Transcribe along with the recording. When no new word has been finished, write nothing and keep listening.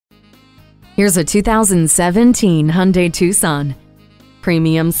Here's a 2017 Hyundai Tucson.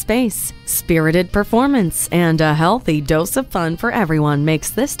 Premium space, spirited performance, and a healthy dose of fun for everyone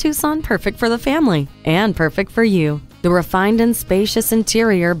makes this Tucson perfect for the family and perfect for you. The refined and spacious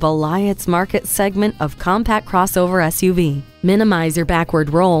interior belie its market segment of compact crossover SUV. Minimize your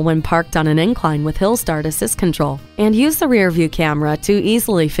backward roll when parked on an incline with Hill Start Assist Control, and use the rear view camera to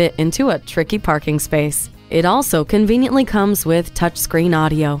easily fit into a tricky parking space. It also conveniently comes with touchscreen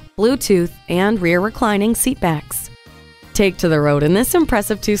audio, Bluetooth, and rear reclining seat backs. Take to the road in this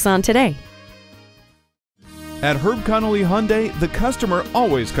impressive Tucson today. At Herb Connolly Hyundai, the customer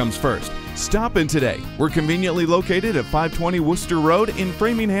always comes first. Stop in today. We're conveniently located at 520 Worcester Road in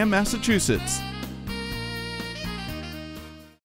Framingham, Massachusetts.